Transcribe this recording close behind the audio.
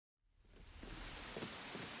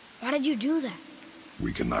How did you do that?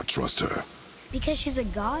 We cannot trust her. Because she's a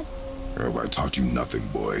god? Have I taught you nothing,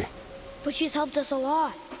 boy? But she's helped us a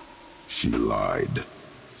lot. She lied.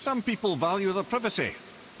 Some people value their privacy.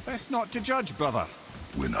 Best not to judge, brother.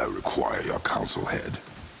 When I require your council head,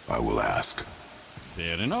 I will ask.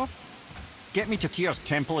 Fair enough. Get me to Tyr's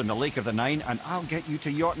temple in the Lake of the Nine, and I'll get you to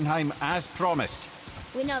Jotunheim as promised.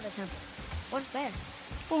 We know the temple. What's there?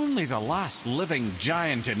 Only the last living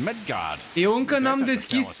giant in Midgard. Eu încă n-am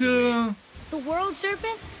deschis... The world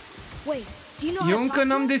serpent? Wait, do you know Eu how to încă talk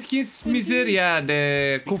n-am to him? deschis mizeria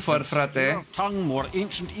de cufăr, frate. Your tongue more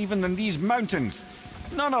ancient even than these mountains.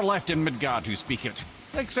 None are left in Midgard who speak it.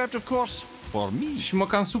 Except, of course, for me. Și mă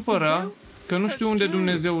cam supără că nu știu unde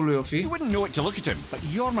Dumnezeului o fi. You wouldn't know it to look at him, but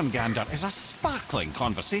Jormungandr is a sparkling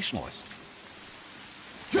conversationalist.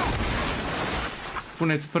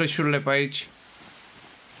 Puneți preșurile pe aici.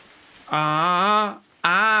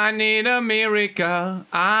 I need a miracle.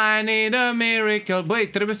 I need a miracle. Băi,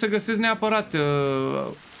 trebuie să găsesc neapărat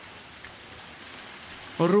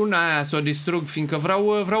runa aia să o distrug, fiindcă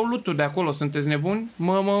vreau loot-ul de acolo. Sunteți nebuni?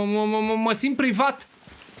 Mă simt privat.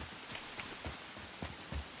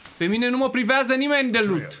 Pe mine nu mă privează nimeni de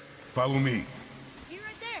loot. Follow me.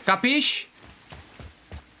 Capiși?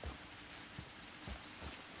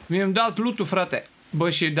 Mie îmi dați loot-ul, frate. Bă,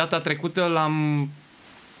 și data trecută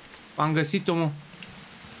am găsit-o, mă.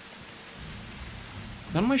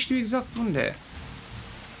 Dar nu mai știu exact unde.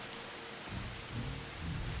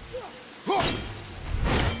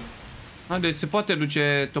 Deci se poate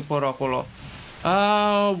duce toporul acolo.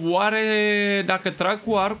 Oare dacă trag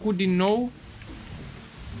cu arcul din nou?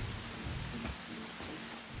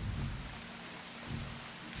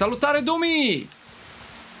 Salutare, Domi!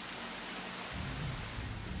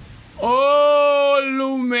 O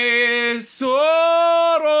lume,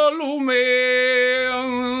 soro lume,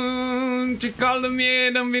 ce caldă mie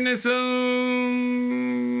de-mi vine să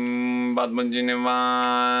bat pe cineva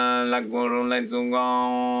la curulețul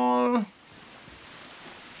gol.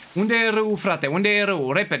 Unde e râul, frate? Unde e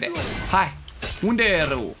râul? Repede! Hai! Unde e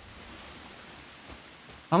râul?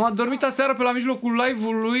 Am adormit aseară pe la mijlocul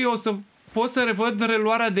live-ului, o să pot să revăd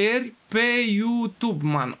reluarea de ieri pe YouTube,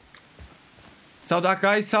 man. Sau dacă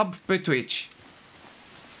ai sub pe Twitch.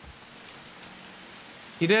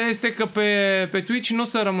 Ideea este că pe Twitch nu o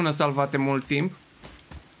să rămână salvate mult timp.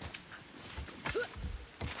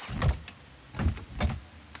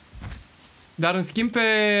 Dar în schimb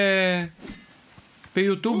pe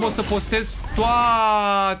YouTube o să postez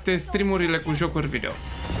toate streamurile cu jocuri video.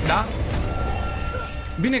 Da?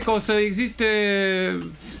 Bine că o să existe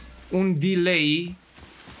un delay.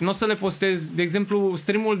 Nu o să le postez, de exemplu,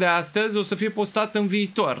 streamul de astăzi o să fie postat în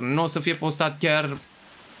viitor. Nu o să fie postat chiar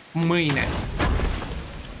mâine.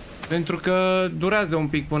 Pentru că durează un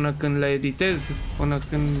pic până când le editez, până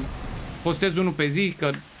când postez unul pe zi,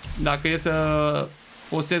 că dacă e să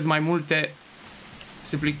postez mai multe,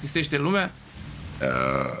 se plictisește lumea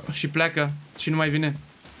și pleacă și nu mai vine.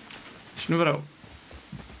 Și nu vreau.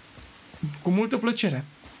 Cu multă plăcere.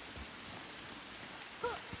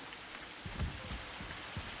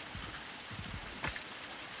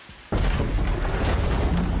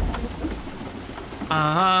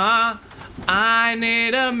 I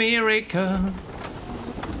need a miracle.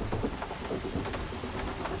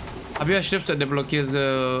 Abia aștept să deblochez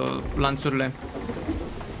lanțurile.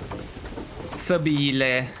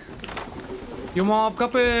 Săbiile. Eu m-am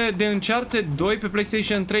apucat de Uncharted 2 pe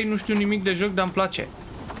PlayStation 3, nu știu nimic de joc, dar îmi place.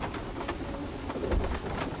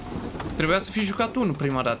 Trebuia să fi jucat unul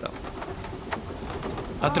prima dată.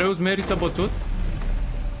 Atreus merită bătut?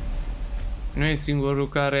 Nu e singurul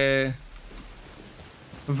care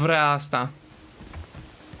vrea asta.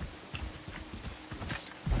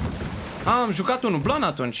 Am jucat unul blan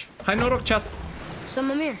atunci. Hai noroc, chat. So,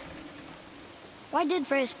 Mimir, why did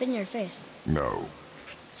Freya spin your face? No.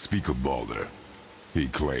 Speak of Baldur. He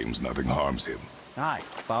claims nothing harms him. Aye,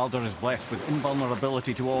 Baldur is blessed with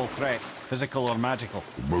invulnerability to all threats, physical or magical.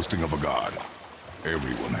 Boasting of a god.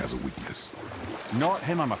 Everyone has a weakness. Not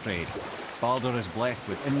him, I'm afraid. Baldur is blessed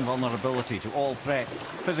with invulnerability to all threats,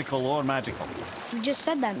 physical or magical. You just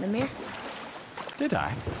said that, Mimir. Did I?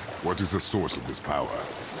 What is the source of this power?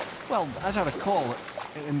 Well, as I recall,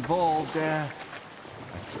 it involved, a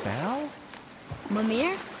spell?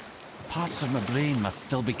 Mimir? Parts of my brain must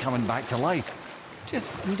still be coming back to life. Just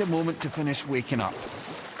need a moment to finish waking up.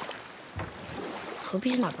 Hope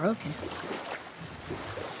he's not broken.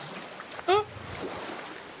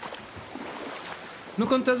 Nu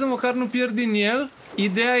contează, măcar nu pierd din el.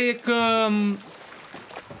 Ideea e că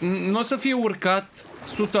nu o să fie urcat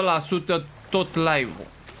 100% tot live-ul.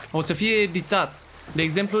 O să fie editat. De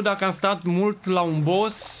exemplu, dacă am stat mult la un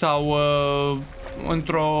boss sau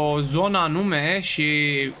într-o zonă anume și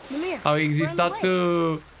au existat,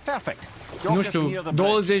 nu știu,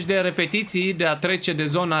 20 de repetiții de a trece de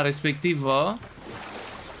zona respectivă,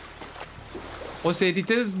 o să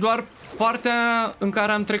editez doar partea în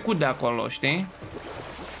care am trecut de acolo, știi?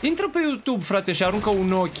 Intră pe YouTube, frate, și aruncă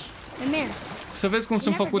un ochi să vezi cum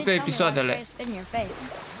sunt făcute episoadele.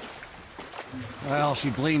 Well, she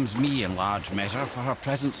blames me in large measure for her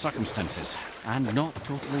present circumstances, and not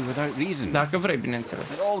totally without reason. Dacă vrei,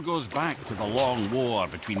 bineînțeles. It all goes back to the long war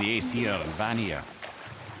between the Aesir and Vanir.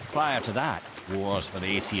 Prior to that, wars for the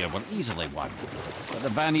Aesir were easily won, but the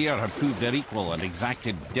Vanir had proved their equal and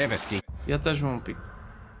exacted devastating. Iată-și un pic.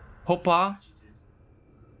 Hopa!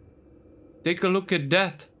 Take a look at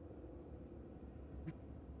that.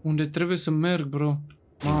 Unde trebuie să merg, bro?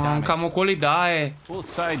 Am cam ocolit, da, e. Both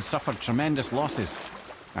sides suffered tremendous losses,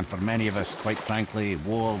 and for many of us, quite frankly,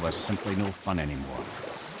 war was simply no fun anymore.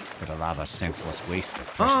 But a rather senseless waste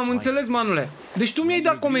of precious Am înțeles, manule. Deci tu mi-ai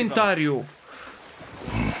dat comentariu.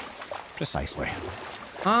 Precisely.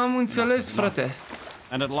 Am înțeles, frate.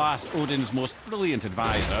 And at last, Odin's most brilliant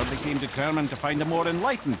advisor became determined to find a more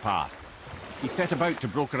enlightened path. He set about to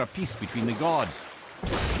broker a peace between the gods.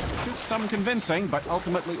 It took some convincing, but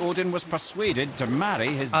ultimately Odin was persuaded to marry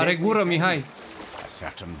his Are gură, Mihai. a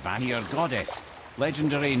certain Vanir goddess,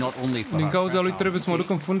 legendary not only for Din her cauza lui trebuie să mă duc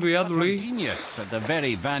în fundul but her iadului. genius at the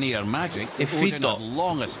very Vanir magic that E Odin fito. had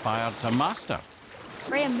long aspired to master.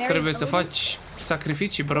 Trebuie să faci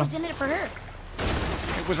sacrificii, bro.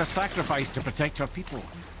 It was a sacrifice to protect her people,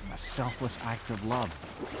 a selfless act of love.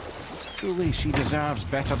 Truly, she deserves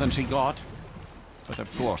better than she got. But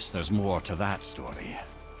of course, there's more to that story.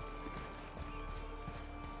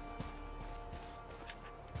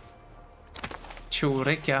 Ce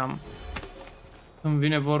ureche am. Îmi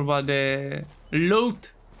vine vorba de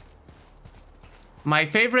loot. My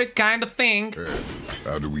favorite kind of thing.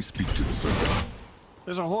 How do we speak to the servant?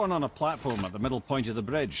 There's a horn on a platform at the middle point of the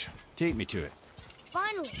bridge. Take me to it.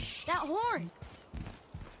 Finally, that horn.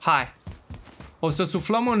 Hai. O să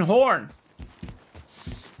suflăm în horn.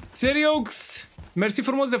 Seriox. Mersi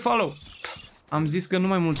frumos de follow. Am zis că nu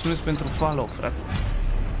mai mulțumesc pentru follow, frate.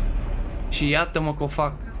 Și iată-mă că o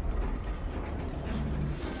fac.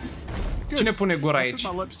 Cine pune gura aici?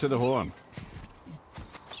 Put my lips to the horn.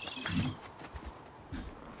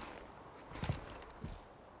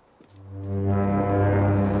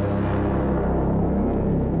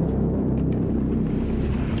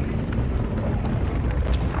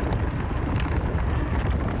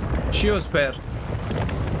 Și eu sper.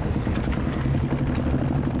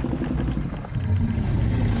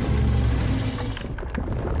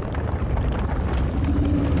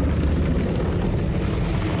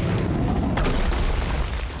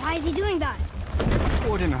 Why is he doing that?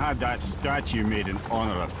 Odin had that statue made in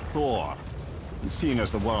honor of Thor. And seeing as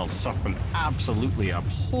the world serpent absolutely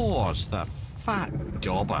abhors the fat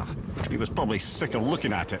dauber, he was probably sick of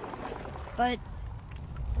looking at it. But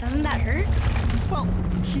doesn't that hurt? Well,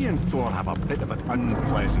 he and Thor have a bit of an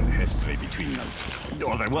unpleasant history between them.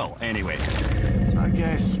 Or they will, anyway. So I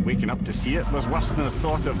guess waking up to see it was worse than the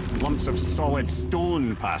thought of lumps of solid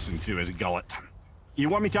stone passing through his gullet. You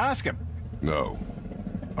want me to ask him? No.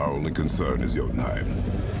 Our only concern is Jotunheim.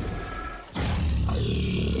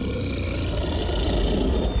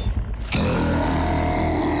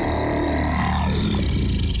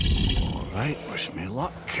 All right, wish me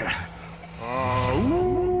luck.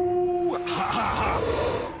 Oh, ha ha ha!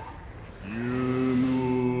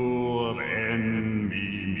 Yunur en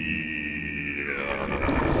mimir.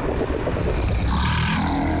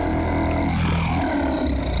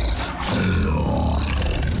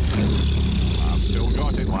 I've still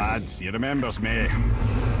got it, lads. He remembers me.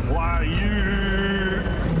 Why you?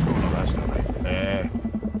 Oh no, that's not right.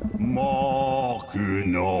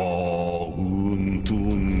 Makuna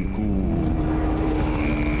untun kun.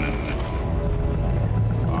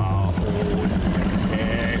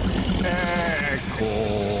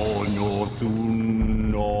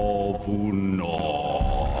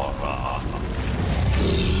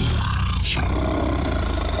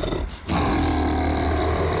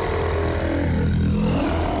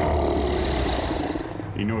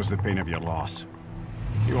 He knows the pain of your loss.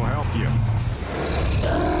 He will help you.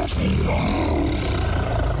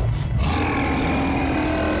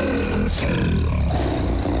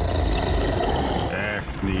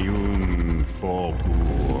 Efniun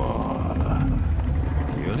Fogur.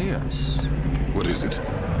 Curious. What is it?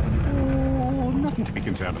 Oh, nothing to be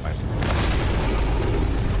concerned about.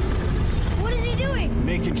 What is he doing?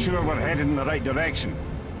 Making sure we're headed in the right direction.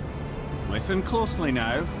 Listen closely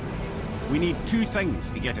now. We need two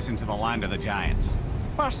things to get us into the land of the giants.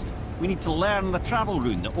 First, we need to learn the travel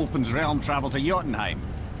rune that opens realm travel to Jotunheim.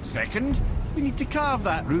 Second, we need to carve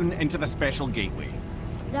that rune into the special gateway.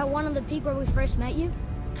 That one on the peak where we first met you?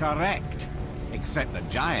 Correct. Except the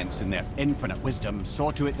giants, in their infinite wisdom,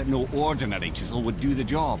 saw to it that no ordinary chisel would do the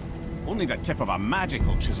job. Only the tip of a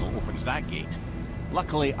magical chisel opens that gate.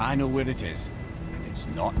 Luckily, I know where it is, and it's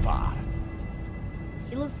not far.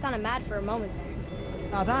 You looked kind of mad for a moment there.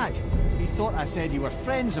 Now that, he thought I said you were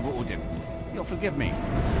friends of Odin. You'll forgive me.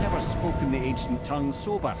 I've never spoken the ancient tongue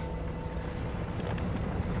sober.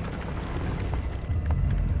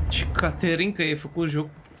 Ce Caterin că e făcut joc.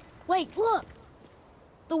 Wait, look!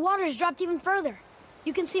 The water's dropped even further.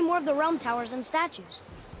 You can see more of the realm towers and statues.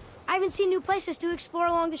 I even see new places to explore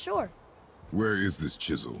along the shore. Where is this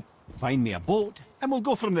chisel? Find me a boat, and we'll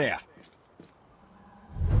go from there.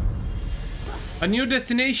 A new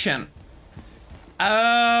destination.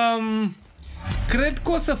 Cred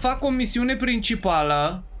că o să fac o misiune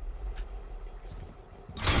principală.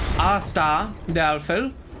 Asta, de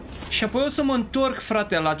altfel. Și apoi o să mă întorc,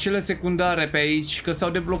 frate, la cele secundare pe aici, că s-au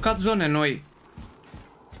deblocat zone noi.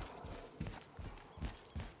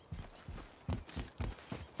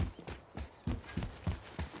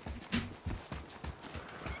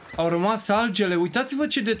 Au rămas algele. Uitați-vă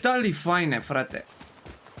ce detalii faine, frate.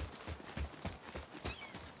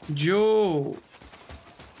 Joe.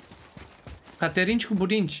 Caterinci cu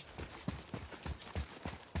burinci.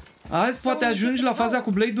 Azi poate ajungi la faza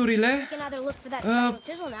cu blade-urile?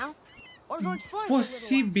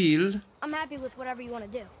 Posibil.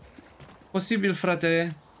 Posibil,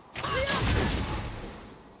 frate.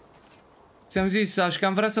 Ți-am zis, aș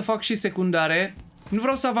cam vrea să fac și secundare. Nu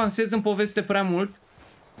vreau să avansez în poveste prea mult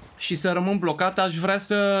și să rămân blocat. Aș vrea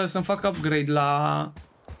să-mi fac upgrade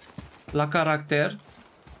la caracter.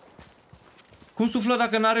 Cum suflă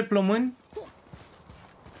dacă n-are plămâni?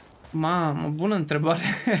 Mamă, bună întrebare.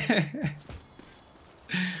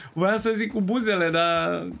 Voiam să zic cu buzele,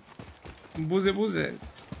 dar... Buze.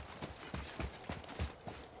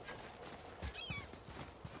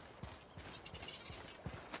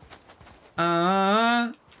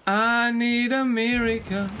 I need a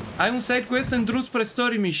miracle. Ai un side quest în drum spre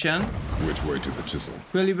story mission. Which way to the chisel?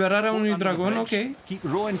 Cu eliberarea unui dragon, ok. Keep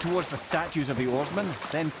rowing towards the statues of the oarsmen,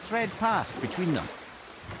 then thread past between them.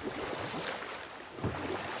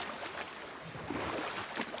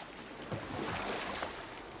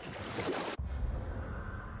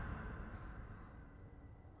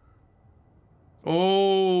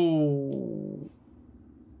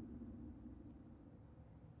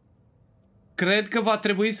 Cred că va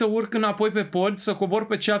trebui să urc înapoi pe pod, să cobor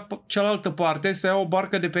pe cealaltă parte, să iau o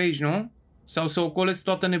barcă de pe aici, nu? Sau să ocolesc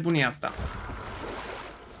toată nebunia asta.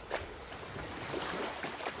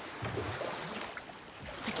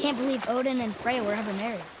 I can't believe Odin and Freya were ever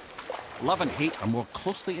married. Love and hate are more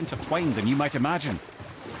closely intertwined than you might imagine.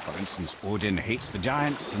 For instance, Odin hates the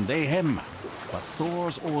giants and they him. But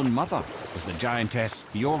Thor's own mother was the giantess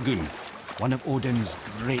Fjorgun, one of Odin's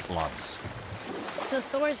great loves. So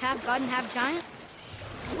Thor's half god and half giant?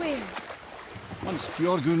 Weird. Once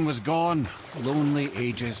Fjorgun was gone, lonely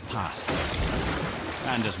ages passed.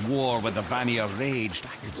 And as war with the Vanir raged,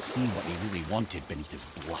 I could see what he really wanted beneath his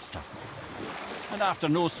bluster. And after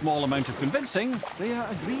no small amount of convincing, Freya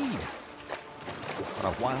agreed. For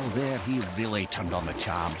a while there, he really turned on the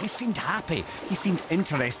charm. He seemed happy. He seemed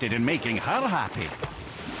interested in making her happy.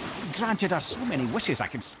 He granted her so many wishes I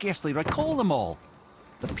can scarcely recall them all.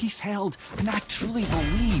 The peace held, and I truly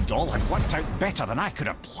believed all had worked out better than I could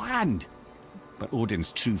have planned. But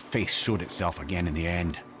Odin's true face showed itself again in the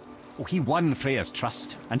end. Oh, he won Freya's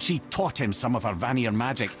trust, and she taught him some of her Vanir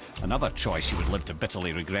magic, another choice she would live to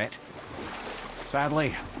bitterly regret.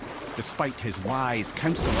 Sadly, despite his wise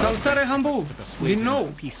counsel, Salutare, Hambu! Din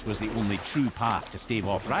nou! Peace was the only true path to stave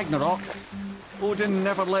off Ragnarok. Odin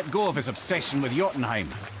never let go of his obsession with Jotunheim.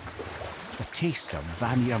 The taste of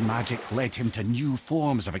Vanir magic led him to new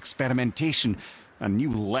forms of experimentation and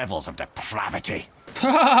new levels of depravity.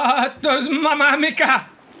 Mama mica!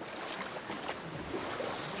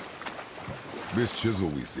 This chisel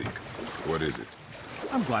we seek, what is it?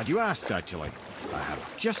 I'm glad you asked, actually. I have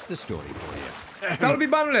just the story for you. Salut,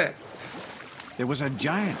 banule! There was a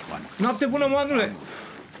giant once. Noapte bună, manule!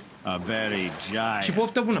 A very giant Și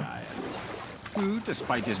poftă bună! Who,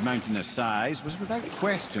 despite his mountainous size, was without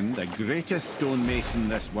question the greatest stonemason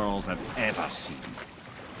this world had ever seen.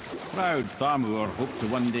 Proud Thamur hoped to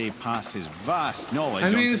one day pass his vast knowledge I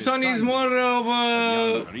mean, on to his Sony is son. more of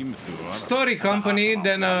a Grimthor story had a company heart of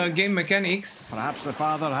than a iron. game mechanics. Perhaps the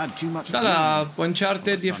father had too much Da, blame. la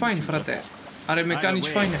Uncharted e fain, frate. Are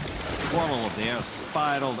mecanici faine. quarrel of theirs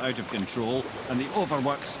spiraled out of control, and the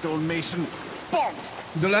overworked stonemason, bonk!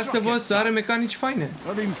 De Last of Us are mecanici faine.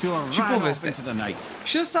 Și poveste.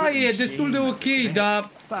 Și ăsta e destul de ok, dar...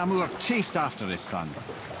 Thamur chased after his son,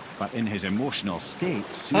 but in his emotional state,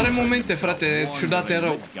 are momente, frate, ciudate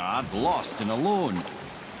rău. Lost and alone.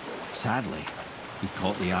 Sadly, he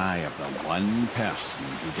caught the eye of the one person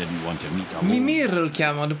he didn't want to meet alone. Mimir îl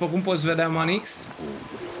cheamă, după cum poți vedea, Manix.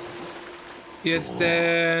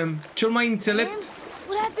 Este cel mai înțelept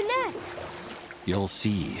You'll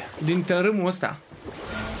see. Din tărâmul ăsta.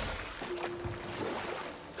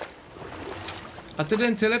 Atât de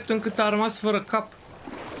înțelept încât a rămas fără cap.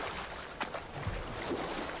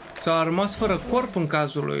 Sau a rămas fără corp în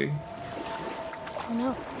cazul lui. Oh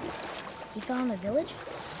no. He fell in a village?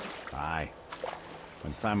 Aye.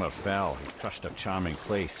 When Thamur fell, he crushed a charming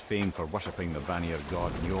place famed for worshipping the Vanir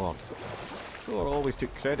god Njord. Thor always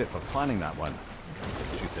took credit for planning that one.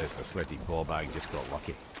 The truth is, the sweaty ballbag just got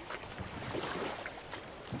lucky.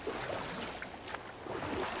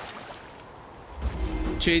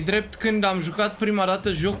 Ce-i drept, când am jucat prima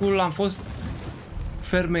dată jocul, am fost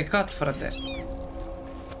fermecat, frate.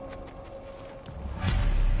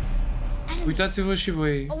 Uitați-vă și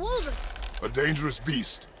voi. A dangerous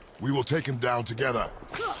beast. We will take him down together.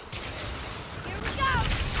 Here we go!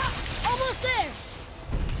 Almost there!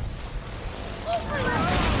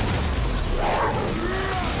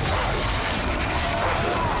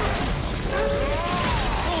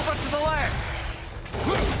 Over to the left!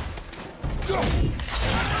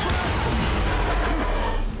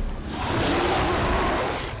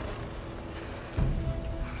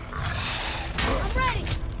 I'm ready!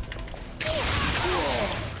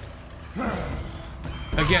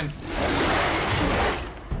 Again.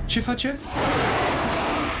 Ce face?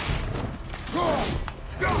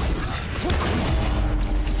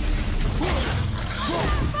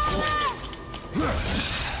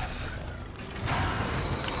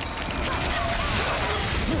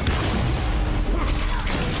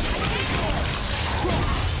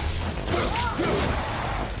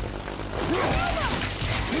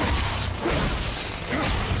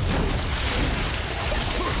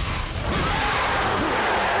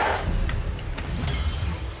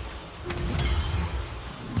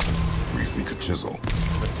 Chisel.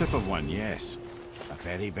 The tip of one, yes. A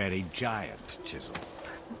very, very giant chisel.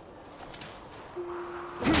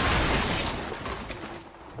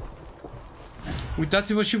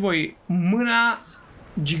 Uitați-vă și voi, mâna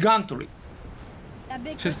gigantului.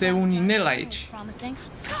 Și este un inel aici.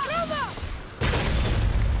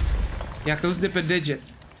 I-a căzut de pe deget.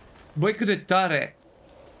 Băi, cât de tare!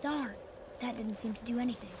 Darn, that didn't seem to do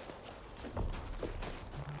anything.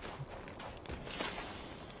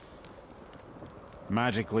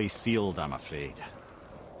 Magically sealed, I'm afraid.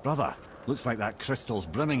 Brother, looks like that crystal's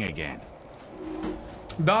brimming again.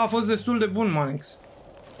 Da, a fost destul de bun, Manix.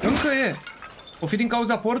 Încă e. O fi din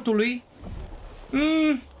cauza portului?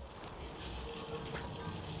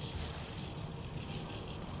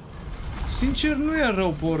 Sincer, nu e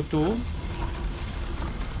rău portul.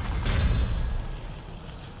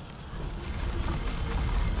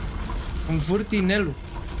 Învârt inelul.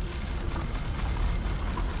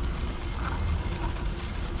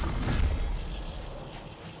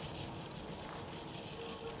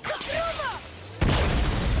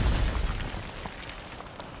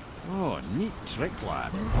 Oh, neat trick,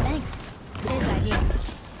 lad. Thanks. His idea.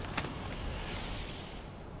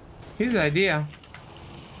 His idea.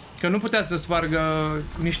 Că nu putea să spargă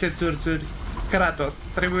niște țurțuri Kratos.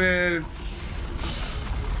 Trebuie...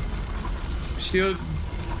 știu...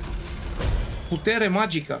 putere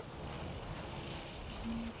magică.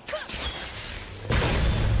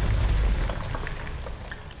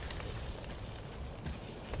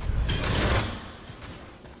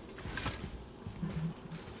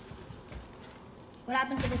 What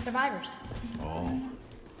happened to the survivors? Oh,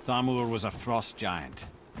 Thamur was a frost giant.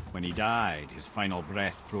 When he died, his final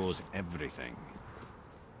breath froze everything.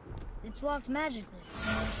 It's locked magically.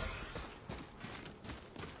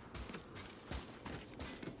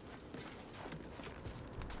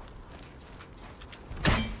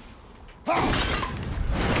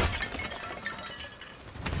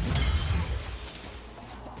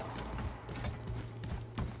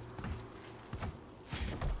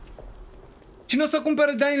 Cine o să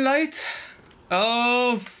cumpere Dying Light?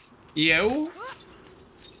 Eu?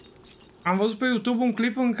 Am văzut pe YouTube un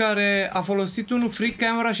clip în care a folosit unul free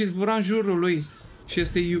camera și zbura în jurul lui. Și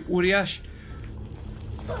este uriaș.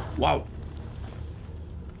 Wow.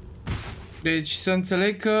 Deci să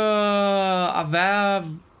înțeleg că avea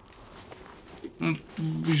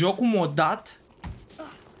jocul modat.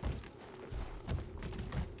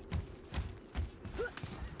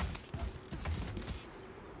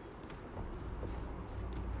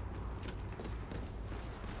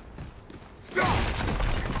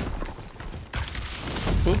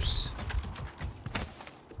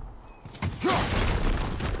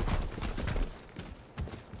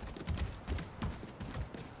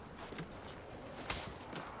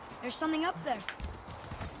 There's something up there.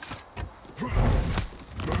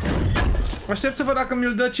 Aștept să văd dacă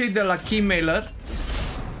mi-l dă cei de la Keymailer.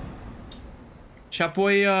 Și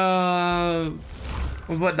apoi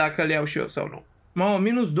văd dacă le iau și eu sau nu. Mamă,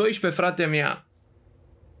 minus 12, frate mea.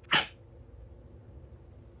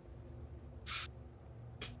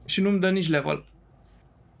 Și nu-mi dă nici level.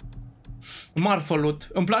 Marfă loot.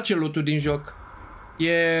 Îmi place loot-ul din joc.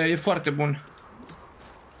 E foarte bun.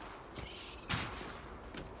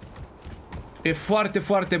 E foarte,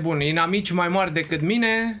 foarte bun. Inamici mai mari decât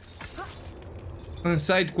mine. În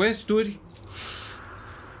side quest-uri.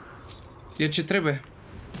 E ce trebuie.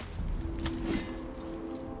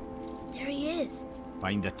 There he is.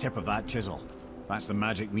 Find the tip of that chisel. That's the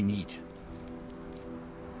magic we need.